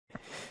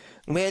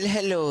Well,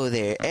 hello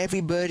there,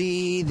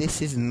 everybody.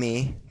 This is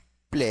me,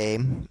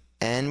 Blame,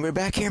 and we're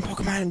back here in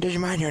Pokemon and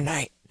Digimon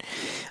Unite.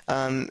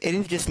 It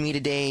is just me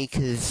today,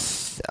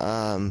 it's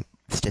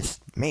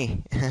just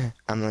me.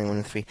 I'm the only one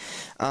of three.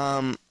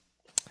 Um,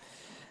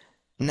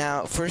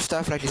 Now, first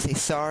off, I'd like to say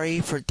sorry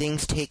for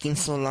things taking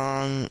so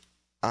long.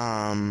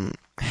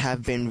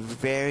 Have been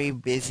very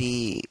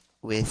busy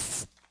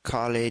with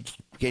college,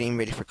 getting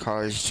ready for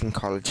college and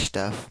college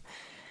stuff.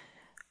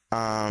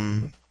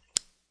 Um,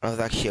 I was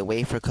actually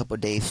away for a couple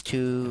of days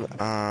too.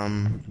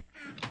 So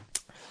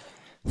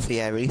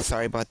yeah, really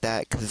sorry about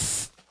that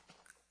because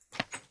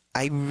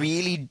I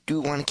really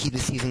do want to keep the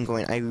season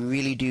going. I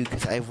really do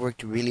because I've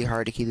worked really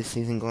hard to keep the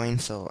season going.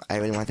 So I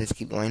really want this to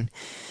keep going.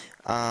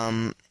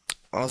 Um,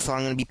 Also,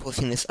 I'm gonna be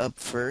posting this up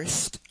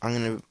first. I'm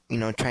gonna,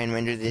 try and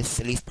render this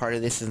at least part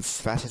of this as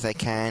fast as I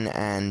can,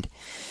 and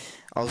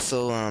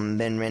also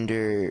then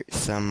render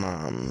some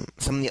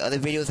of the other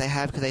videos I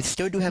have because I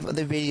still do have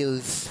other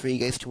videos for you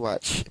guys to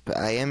watch. But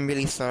I am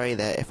really sorry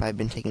that if I've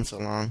been taking so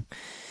long.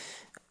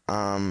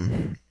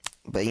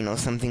 But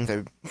some things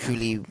are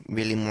truly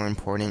really more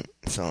important,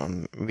 so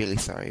I'm really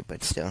sorry.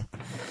 But still,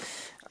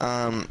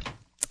 um,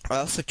 I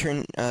also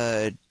turned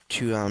to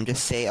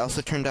just say I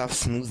also turned off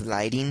smooth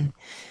lighting.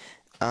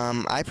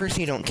 I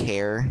personally don't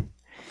care.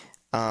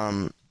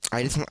 I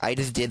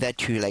just did that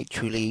to like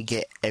truly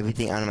get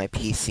everything out of my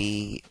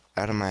PC,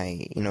 out of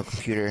my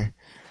computer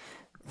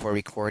for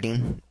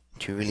recording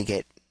to really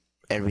get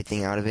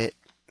everything out of it.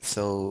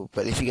 So,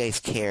 but if you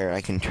guys care,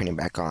 I can turn it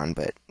back on.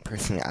 But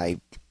personally,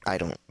 I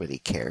don't really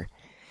care.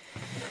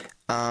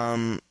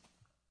 Um,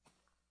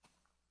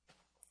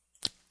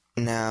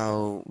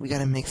 Now we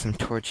gotta make some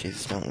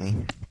torches, don't we?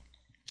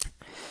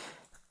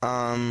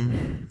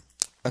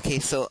 Okay,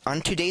 so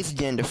on today's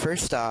agenda,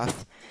 first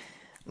off,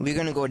 we're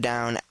gonna go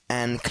down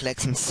and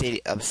collect some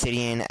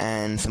obsidian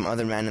and some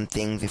other random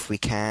things if we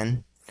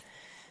can.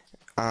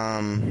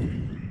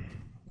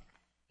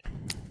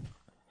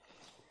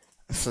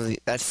 So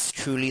that's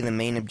truly the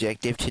main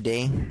objective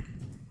today,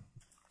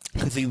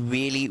 because we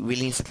really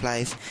need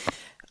supplies.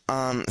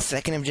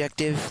 Second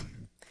objective,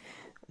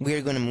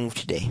 we're gonna move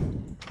today,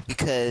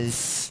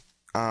 because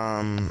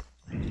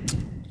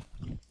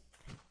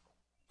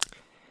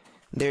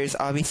there's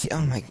obviously, oh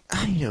my,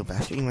 you little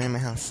bastard, you went in my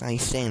house. How you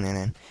staying there,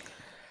 then?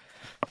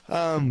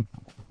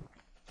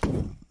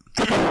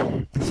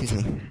 Excuse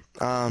me.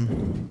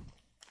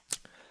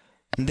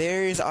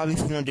 There's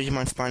obviously no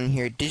Digimon spawning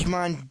here.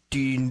 Digimon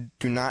do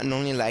not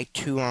normally like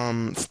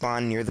to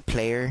spawn near the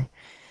player.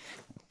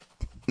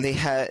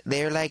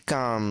 They're like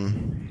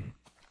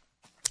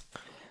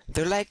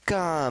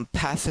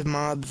passive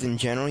mobs in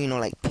general,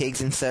 like pigs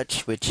and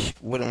such, which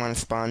wouldn't want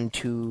to spawn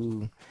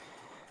too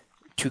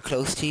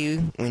close to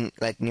you when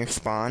like near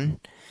spawn.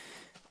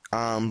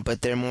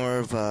 But they're more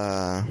of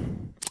a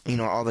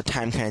all the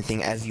time kind of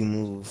thing as you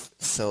move.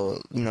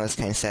 So it's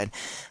kind of sad.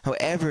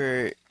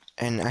 However,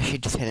 and I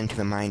should just head into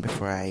the mine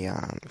before I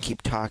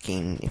keep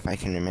talking, if I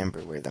can remember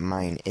where the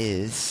mine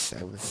is.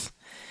 I was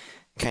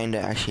kind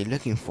of actually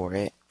looking for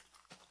it.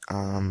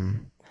 I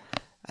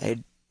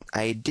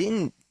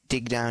didn't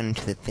dig down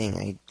into the thing.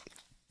 I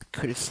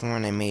could have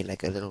sworn I made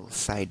like a little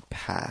side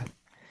path.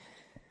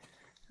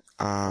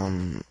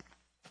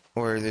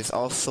 Or there's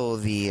also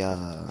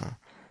I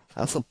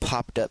also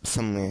popped up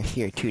somewhere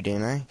here too,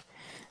 didn't I?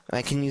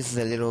 I can use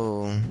the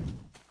little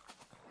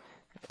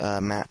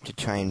map to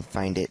try and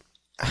find it.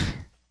 It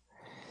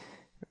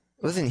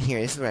wasn't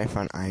here. This is where I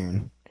found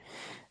iron.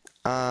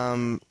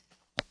 Oh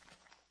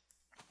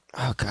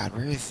God,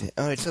 where is it?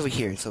 Oh, it's over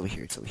here. It's over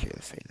here. It's over here.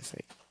 That's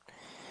right.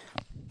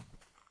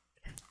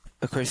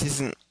 Of course,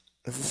 is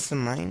this a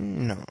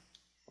mine? No.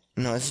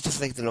 No, it's just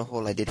like the little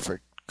hole I did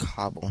for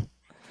cobble.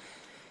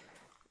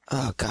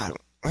 Oh God,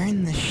 where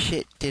in the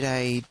shit did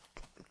I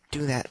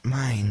do that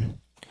mine?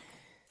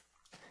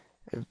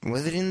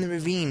 Was it in the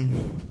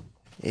ravine?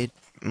 It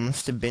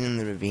must have been in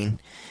the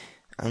ravine.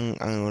 I'm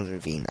gonna go to the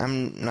ravine.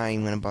 I'm not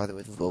even gonna bother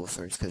with the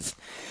Bulbasaurs because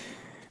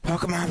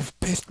Pokemon have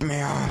pissed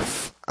me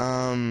off.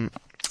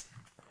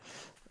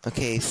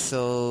 Okay,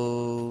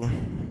 so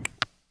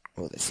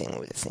what was I saying?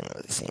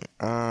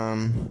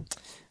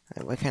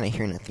 Why can't I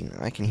hear nothing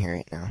now? I can hear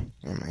it now.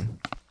 Never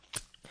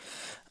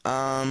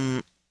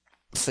mind.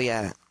 So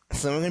yeah.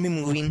 So we're gonna be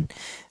moving.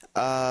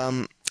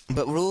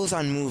 But rules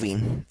on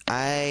moving.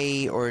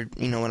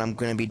 What I'm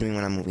gonna be doing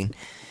when I'm moving.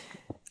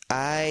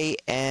 I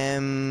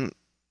am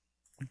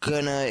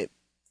gonna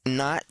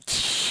not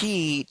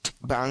cheat,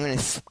 but I'm gonna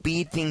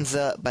speed things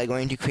up by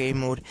going to creative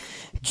mode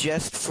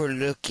just for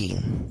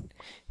looking.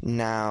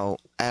 Now,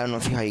 I don't know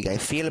how you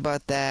guys feel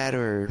about that,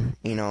 or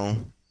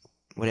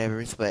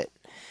whatever, but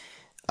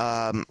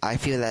I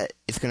feel that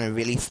it's gonna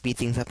really speed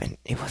things up, and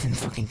it wasn't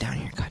fucking down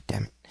here. God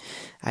damn it!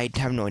 I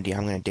have no idea.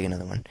 I'm gonna dig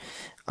another one.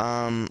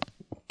 I'm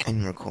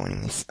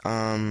recording this.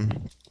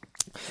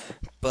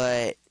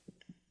 But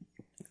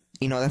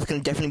that's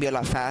gonna definitely be a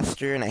lot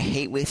faster, and I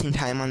hate wasting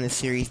time on this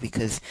series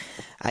because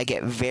I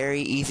get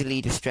very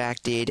easily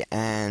distracted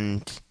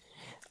and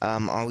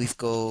always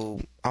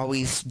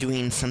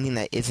doing something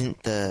that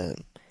isn't the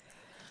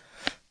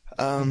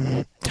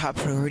Top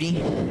priority.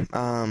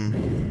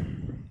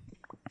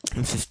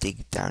 Let's just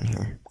dig down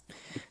here.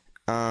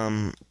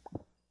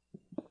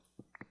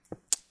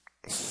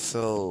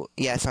 So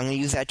yeah, so I'm gonna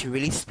use that to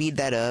really speed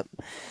that up.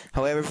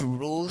 However, for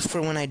rules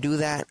for when I do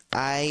that,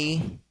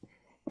 I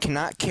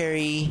cannot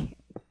carry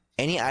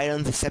any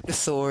items except a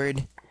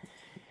sword,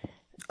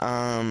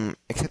 armor,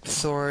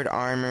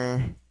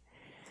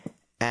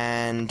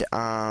 and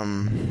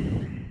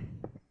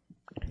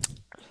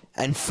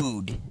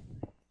food.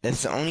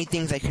 That's the only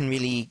things I can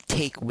really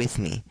take with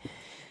me.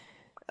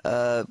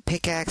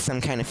 Pickaxe,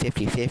 I'm kind of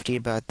 50-50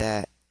 about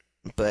that.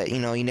 But, you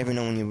know, you never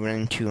know when you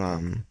run into,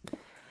 oh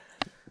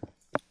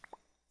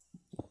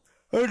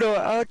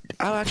no,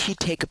 I'll actually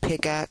take a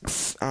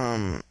pickaxe,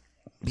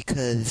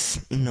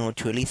 because, you know,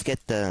 to at least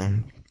get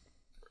the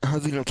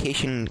housing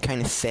location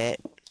kind of set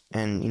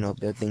and, you know,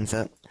 build things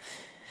up.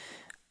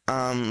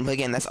 But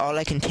again, that's all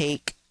I can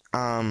take.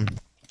 And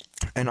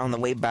on the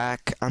way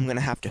back, I'm gonna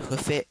have to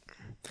hoof it.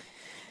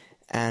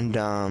 And,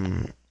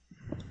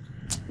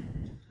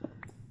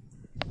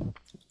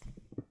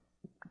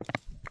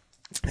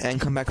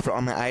 come back for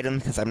all my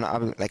items, because I'm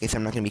not, like I said,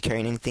 I'm not gonna be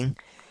carrying anything.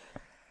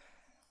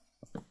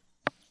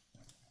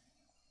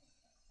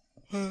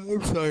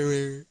 I'm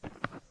sorry.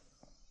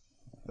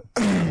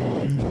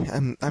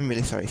 I'm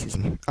really sorry, excuse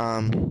me.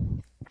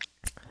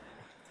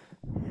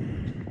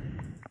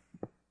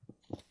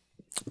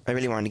 I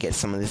really wanted to get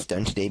some of this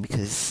done today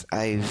because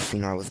I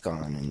was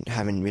gone and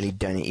haven't really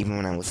done it even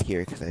when I was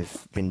here because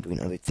I've been doing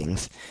other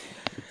things.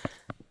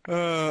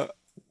 So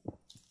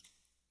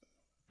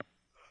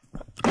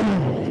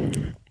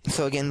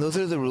again, those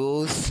are the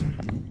rules.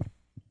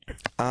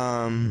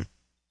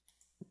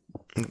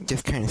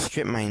 Just kind of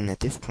strip mine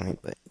at this point,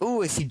 but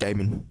oh, I see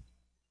diamond.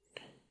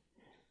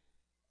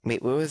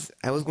 Wait,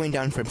 I was going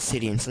down for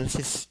obsidian, so let's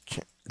just.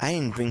 I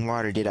didn't bring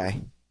water, did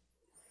I?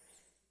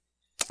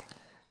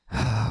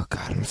 Oh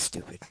God, I'm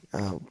stupid.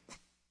 Oh,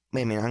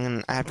 wait a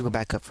minute, I have to go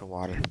back up for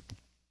water.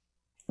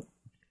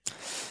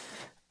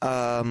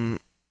 Oh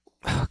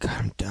God,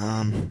 I'm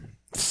dumb.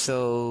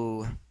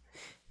 So,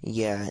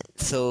 yeah.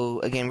 So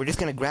again, we're just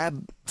gonna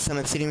grab some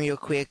obsidian real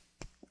quick.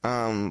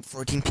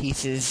 14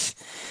 pieces,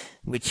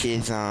 which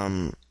is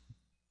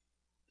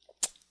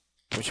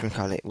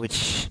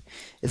which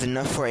is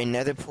enough for a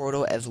nether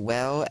portal as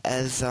well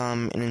as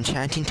an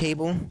enchanting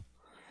table,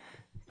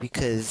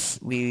 because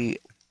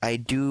I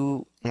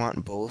do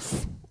want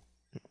both.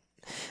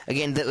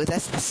 Again,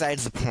 that's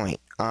besides the point.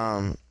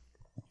 I'll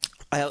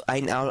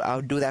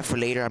do that for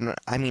later.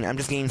 I'm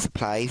just getting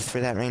supplies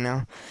for that right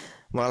now.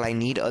 While I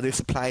need other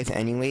supplies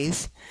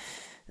anyways.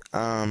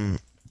 Whatchamacallit?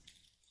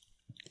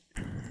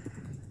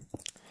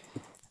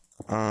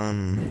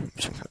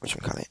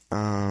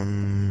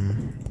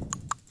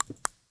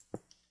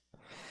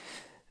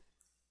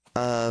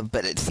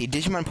 But let's see,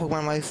 Digimon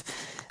Pokemon wise,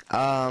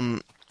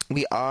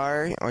 we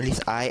are, or at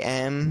least I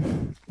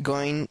am,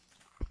 going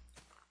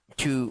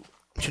to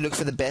look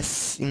for the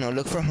best,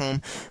 look for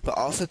home, but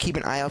also keep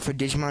an eye out for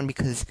Digimon,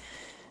 because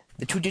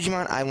the 2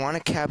 Digimon I want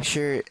to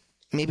capture,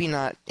 maybe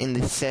not in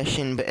this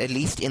session, but at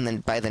least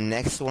by the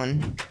next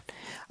one,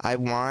 I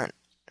want,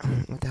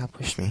 what the hell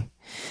pushed me?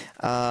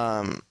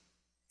 I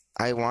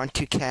want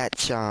to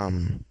catch,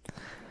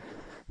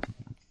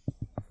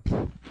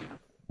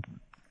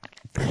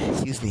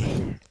 excuse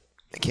me.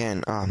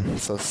 Again, I'm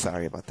so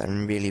sorry about that.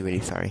 I'm really,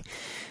 really sorry.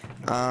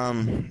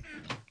 I'm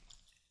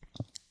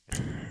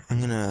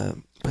gonna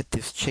put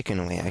this chicken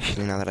away,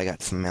 actually, now that I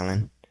got some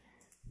melon.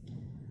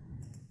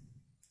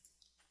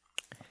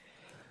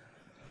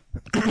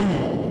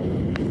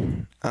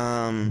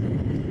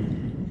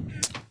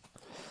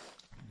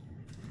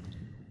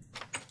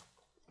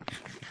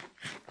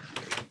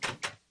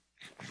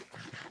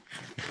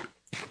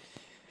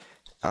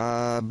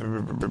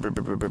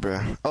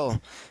 Oh,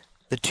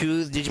 the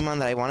 2 Digimon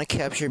that I want to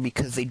capture,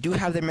 because they do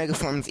have their Mega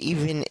Forms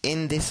even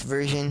in this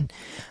version,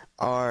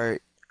 are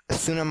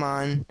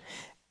Sunamon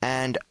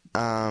and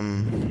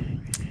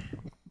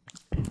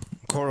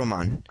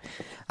Koromon.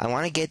 I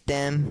want to get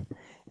them,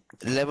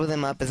 level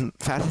them up as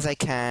fast as I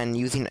can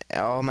using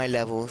all my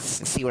levels,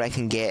 see what I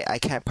can get. I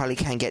probably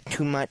can't get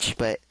too much,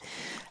 but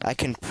I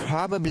can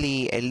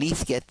probably at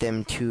least get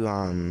them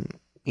to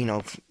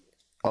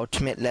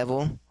ultimate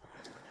level.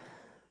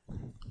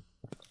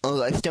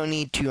 Oh, I still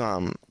need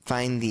to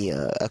find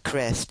a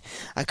crest.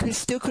 I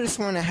still could have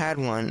sworn I had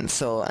one.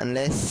 So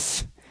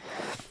unless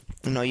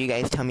you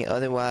guys tell me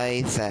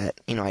otherwise,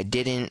 that I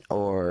didn't,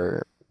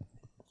 or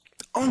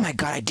oh my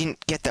God, I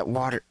didn't get that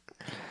water.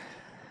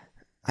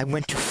 I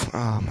went to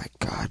oh my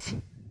God,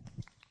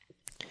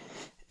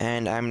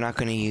 and I'm not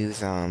gonna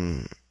use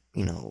oh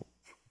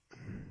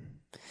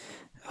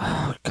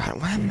God,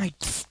 why am I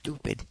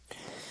stupid?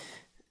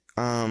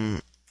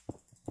 I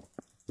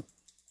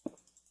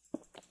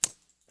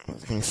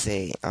was gonna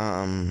say,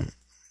 oh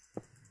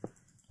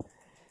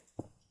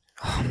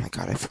my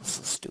God, I feel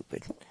so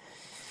stupid.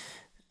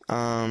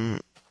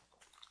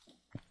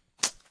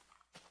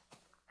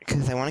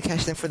 Because I want to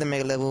catch them for the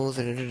mega levels,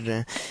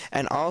 and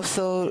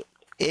also,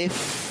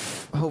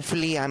 if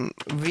hopefully,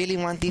 really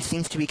want these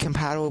things to be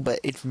compatible, but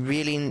it's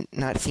really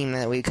not seeming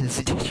that way because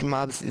the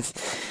Digimobs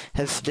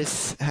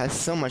has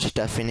so much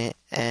stuff in it,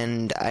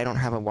 and I don't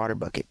have a water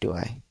bucket, do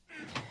I?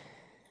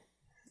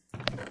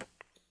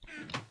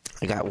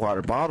 I got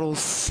water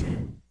bottles,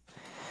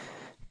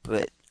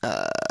 but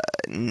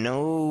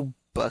no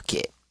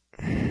bucket,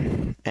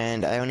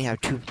 and I only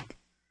have two.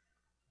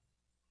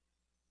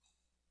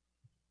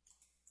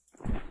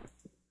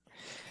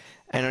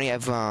 I only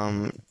have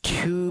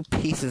 2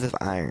 pieces of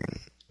iron.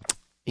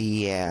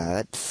 Yeah,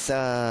 that's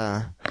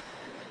oh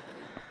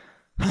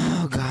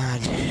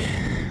god.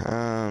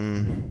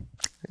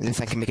 At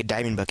least I can make a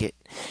diamond bucket.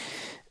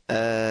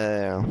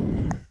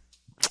 That's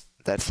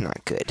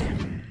not good.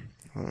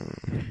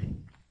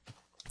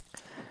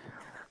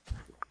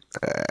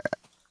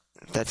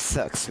 That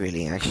sucks,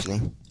 really,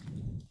 actually.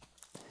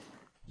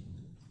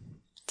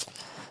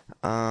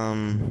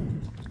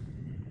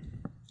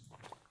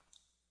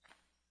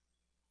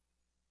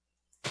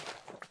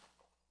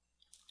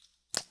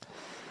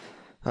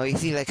 Oh, you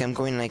see, like, I'm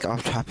going, like,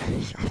 off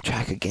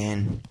track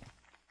again.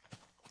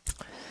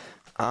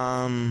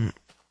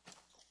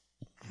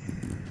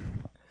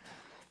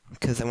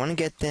 Because I want to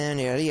get them,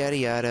 yada, yada,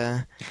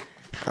 yada.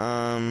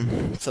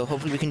 So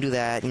hopefully we can do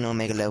that,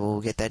 mega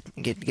level, get to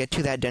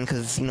that done,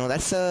 because,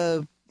 that's,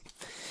 in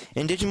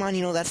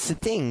Digimon, that's the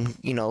thing,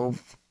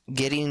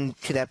 getting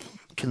to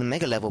the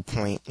mega level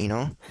point,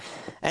 And,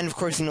 of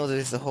course,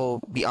 there's the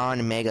whole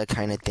beyond mega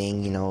kind of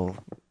thing,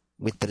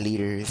 with the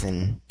leaders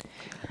and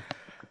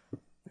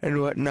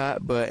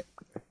whatnot, but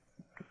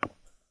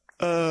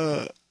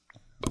that's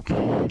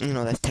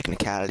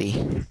technicality.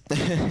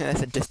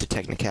 That's just a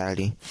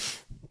technicality.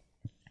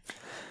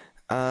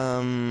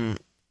 I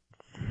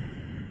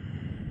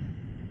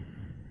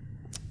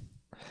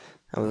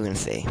was gonna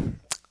say.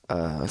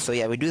 So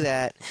yeah, we do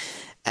that.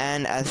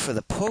 And as for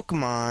the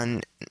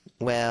Pokemon,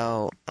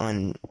 well,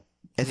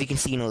 as you can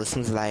see,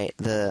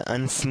 the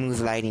unsmooth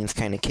lighting is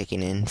kind of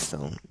kicking in.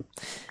 So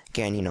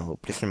again,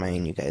 just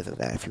reminding you guys of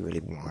that if you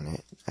really want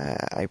it.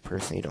 I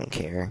personally don't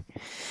care.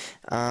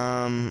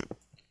 I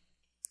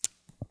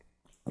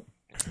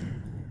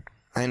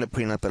end up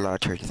putting up a lot of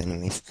churches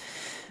anyways.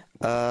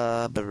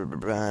 But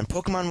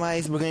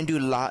Pokemon-wise, we're gonna do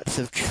lots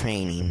of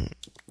training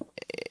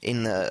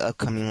in the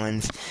upcoming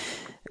ones,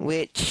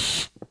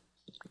 which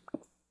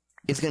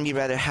is gonna be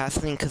rather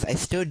hassling because I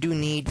still do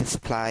need the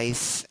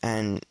supplies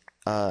and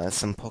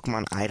some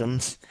Pokemon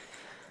items.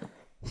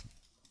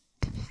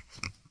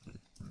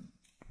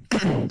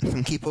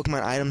 Some key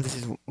Pokemon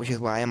items, which is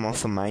why I'm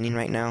also mining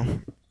right now.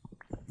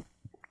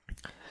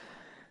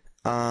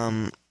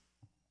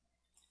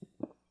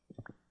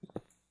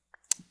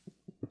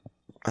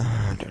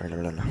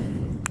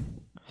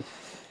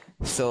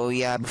 So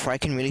yeah, before I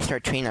can really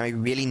start training, I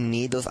really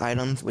need those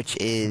items, which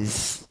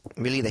is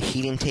really the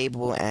healing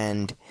table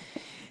and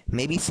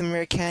maybe some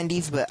rare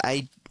candies, but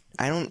I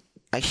don't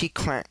actually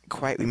can't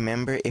quite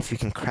remember if you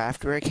can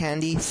craft rare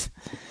candies.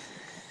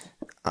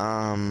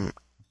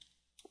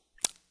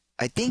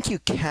 I think you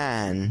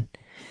can,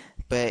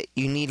 but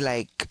you need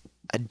like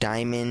a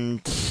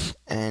diamond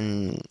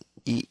and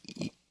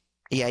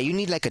yeah, you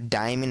need like a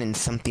diamond and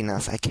something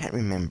else. I can't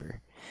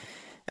remember.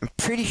 I'm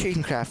pretty sure you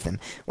can craft them.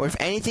 Or if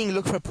anything,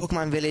 look for a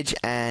Pokemon Village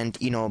and,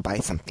 buy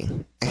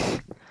something.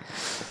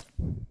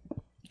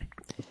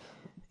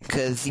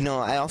 Because,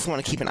 I also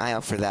want to keep an eye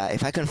out for that.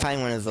 If I can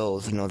find one of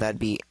those, that'd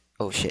be...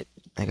 Oh, shit.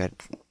 I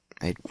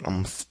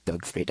almost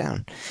dug straight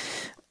down.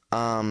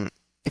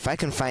 If I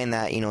can find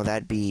that,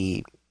 that'd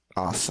be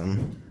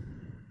awesome.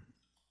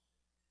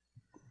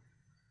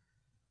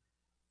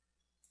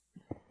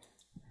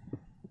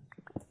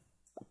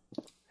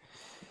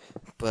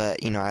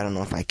 But, I don't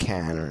know if I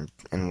can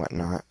and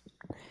whatnot.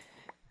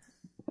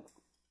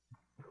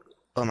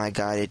 Oh my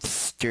god,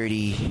 it's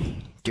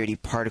dirty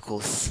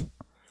particles.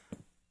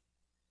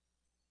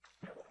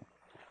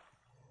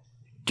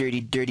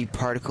 Dirty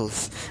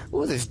particles.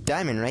 Oh, there's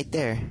diamond right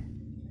there.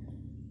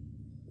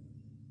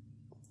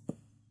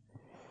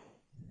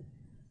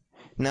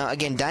 Now,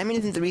 again, diamond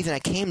isn't the reason I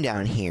came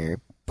down here,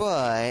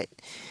 but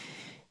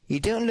you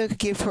don't look a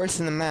gift horse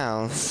in the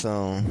mouth,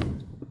 so...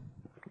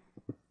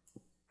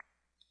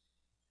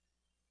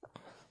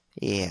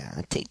 Yeah,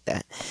 I'll take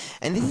that.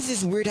 And this is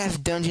this weird-ass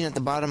dungeon at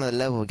the bottom of the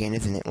level again,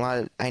 isn't it?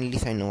 Well, at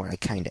least I know where I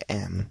kinda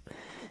am.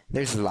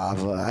 There's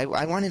lava.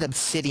 I wanted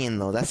obsidian,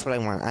 though. That's what I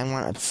want. I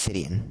want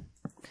obsidian.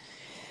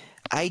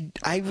 I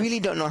really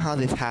don't know how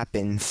this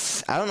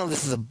happens. I don't know if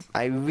this is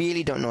I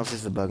really don't know if this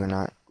is a bug or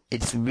not.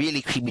 It's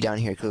really creepy down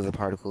here because of the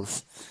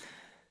particles.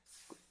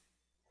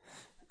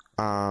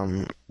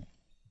 Because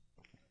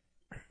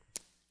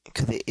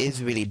it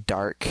is really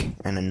dark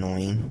and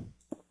annoying.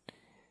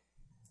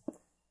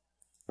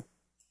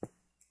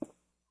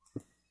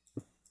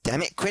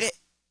 Damn it, quit it!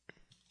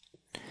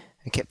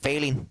 I kept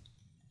failing.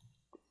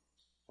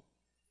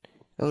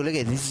 Oh, look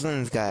at this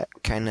one's got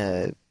kind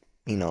of,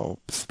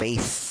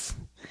 space.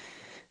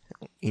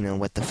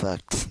 What the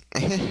fuck?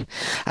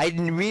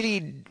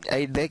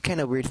 That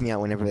kind of weirds me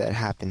out whenever that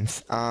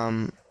happens.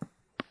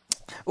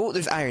 Oh,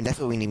 there's iron. That's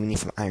what we need. We need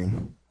some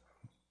iron.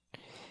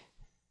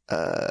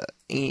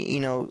 you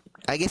know,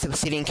 I guess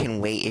obsidian can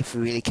wait if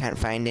we really can't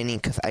find any,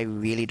 because I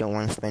really don't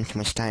want to spend too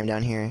much time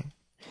down here.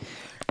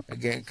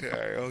 Again, 'cause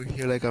I always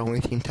feel like I'm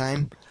wasting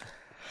time.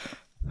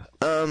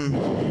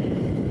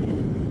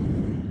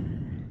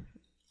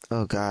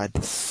 Oh god,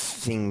 this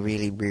thing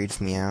really weirds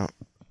me out.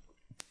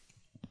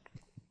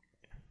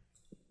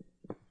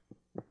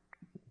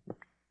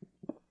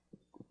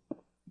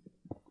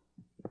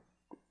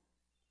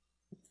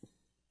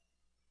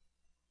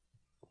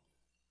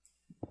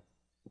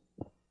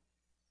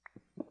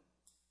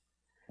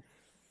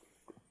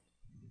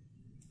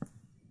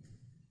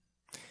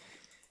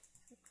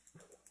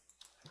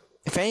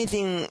 If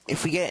anything,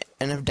 if we get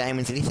enough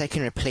diamonds, at least I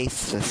can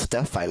replace the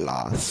stuff I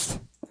lost.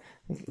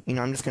 You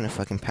know, I'm just gonna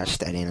fucking patch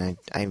that in.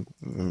 I'm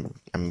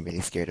really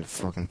scared of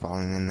fucking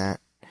falling in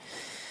that.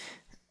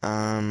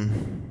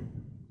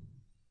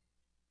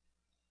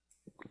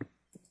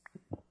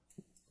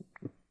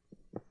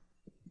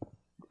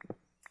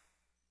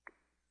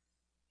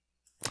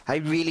 I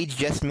really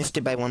just missed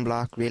it by 1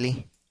 block,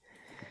 really?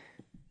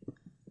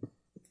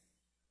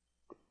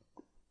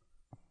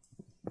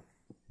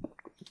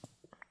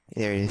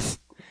 There it is.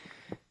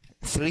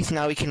 So at least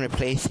now we can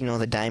replace, you know,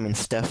 the diamond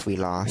stuff we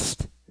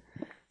lost.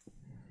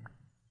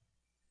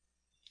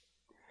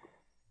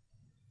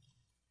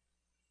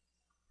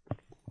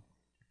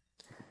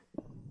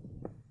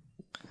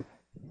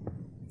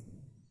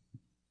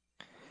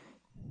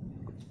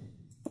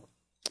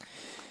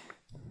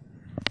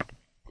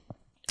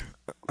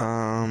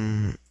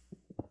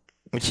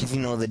 Which is,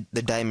 you know, the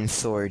diamond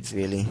swords,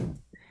 really.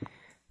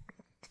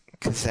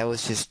 Because that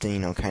was just, you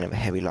know, kind of a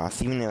heavy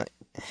loss. Even though,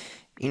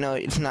 you know,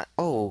 it's not...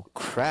 Oh,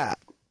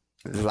 crap.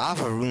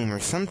 Lava room or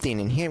something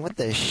in here. What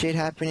the shit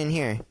happened in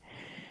here?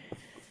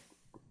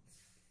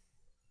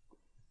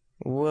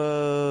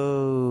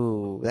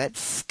 Whoa.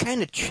 That's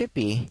kind of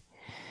trippy.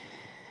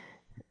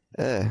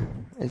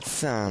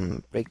 Let's,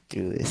 break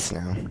through this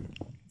now.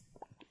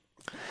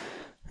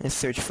 Let's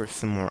search for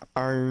some more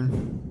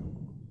iron.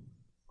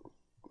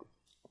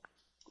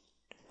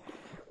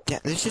 Yeah,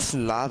 there's just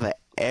lava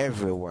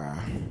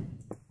everywhere.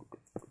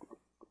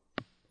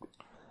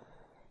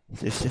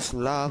 There's just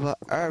lava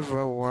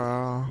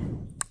everywhere.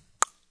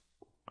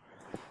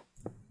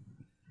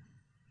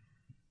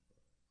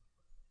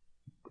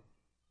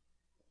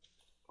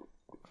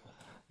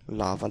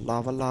 Lava,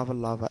 lava, lava,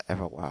 lava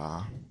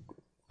everywhere.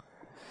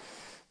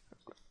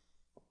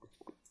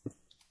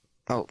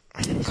 Oh,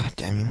 god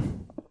damn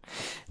you.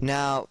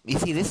 Now, you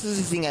see, this is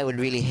the thing I would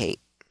really hate.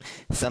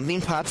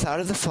 Something pops out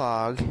of the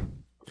fog,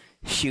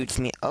 shoots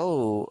me.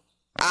 Oh.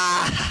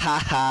 Ah ha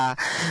ha.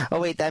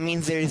 Oh wait, that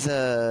means there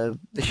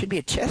should be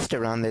a chest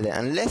around there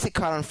then, unless it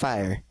caught on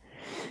fire.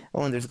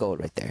 Oh, and there's gold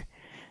right there.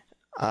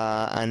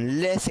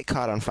 Unless it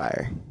caught on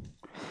fire.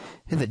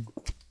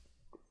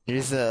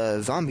 There's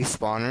a zombie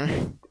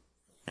spawner.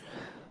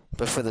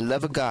 But for the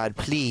love of God,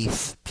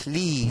 please,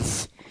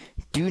 please,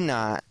 do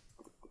not,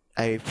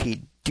 I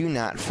repeat, do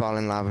not fall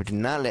in lava. Do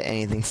not let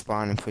anything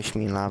spawn and push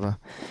me in lava.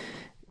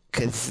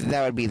 Because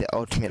that would be the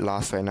ultimate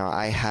loss right now.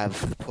 I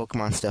have the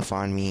Pokemon stuff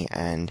on me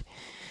and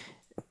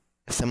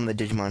some of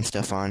the Digimon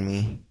stuff on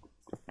me.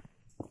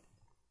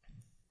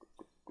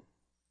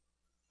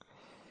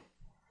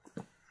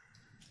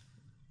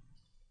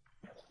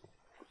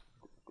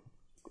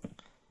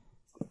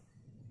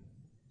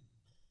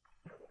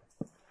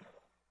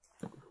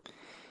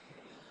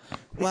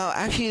 Well,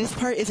 actually, this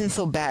part isn't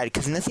so bad,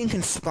 because nothing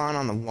can spawn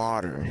on the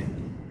water.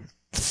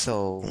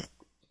 So,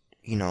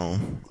 you know,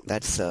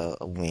 that's a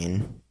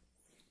win.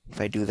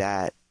 If I do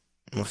that,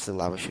 most of the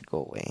lava should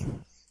go away.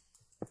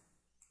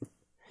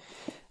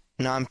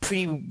 Now, I'm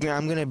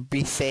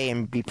gonna say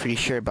and be pretty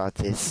sure about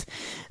this,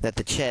 that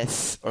the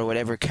chests, or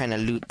whatever kind of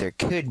loot there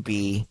could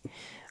be,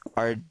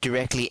 are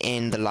directly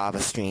in the lava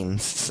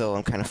streams. So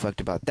I'm kind of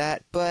fucked about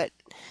that, but,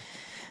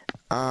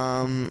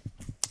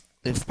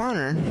 the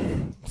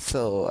spawner,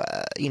 so,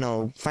 you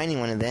know, finding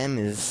one of them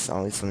is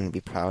always something to be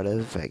proud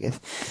of, I guess.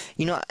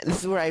 You know, this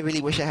is where I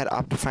really wish I had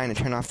Optifine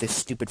to turn off this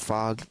stupid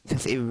fog,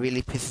 because it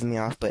really pisses me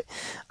off, but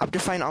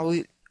Optifine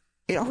always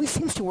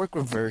seems to work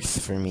reverse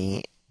for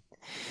me.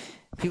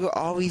 People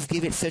always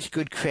give it such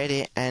good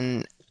credit,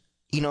 and,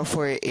 you know,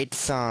 for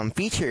its,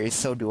 features,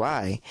 so do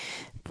I,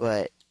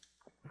 but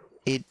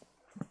it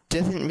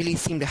doesn't really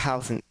seem to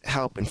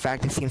help. In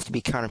fact, it seems to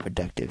be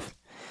counterproductive.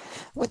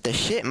 What the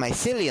shit,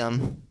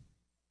 Micellium?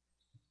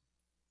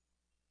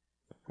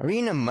 Are we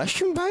in a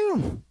mushroom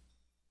biome?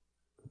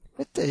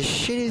 What the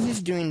shit is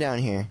this doing down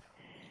here?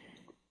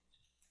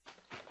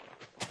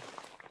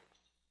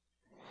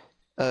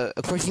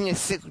 Of course you need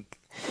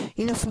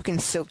a fucking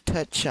silk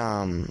touch,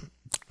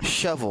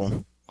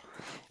 shovel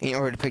in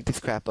order to pick this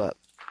crap up.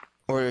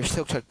 Or a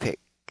silk touch pick.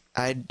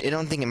 I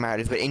don't think it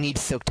matters, but it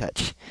needs silk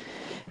touch.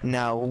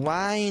 Now,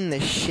 why in the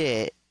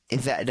shit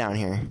is that down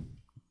here?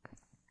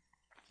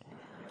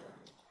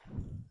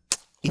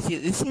 You see,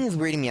 this thing is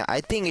weirding me out.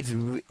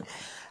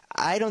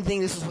 I don't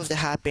think this was supposed to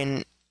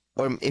happen,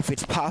 or if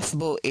it's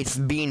possible, it's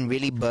being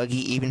really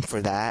buggy even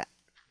for that.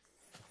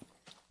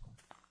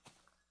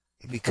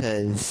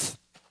 Because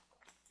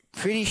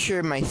pretty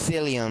sure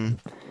Mycelium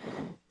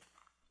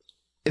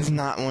is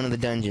not one of the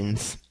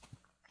dungeons.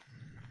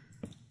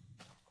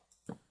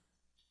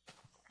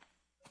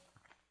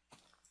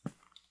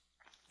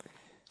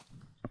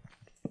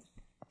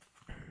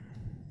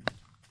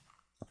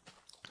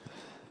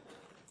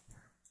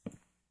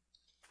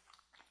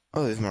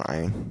 Oh, there's more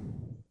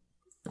iron.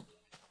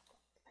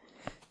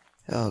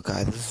 Oh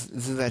god,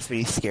 that's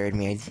really scared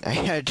me. I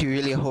had to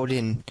really hold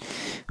in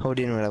what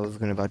I was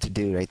about to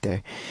do right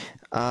there.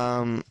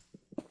 Some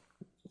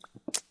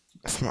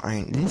more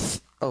iron.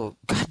 Oh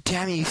god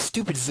damn it, you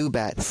stupid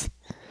Zubats.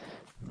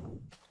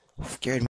 Scared me.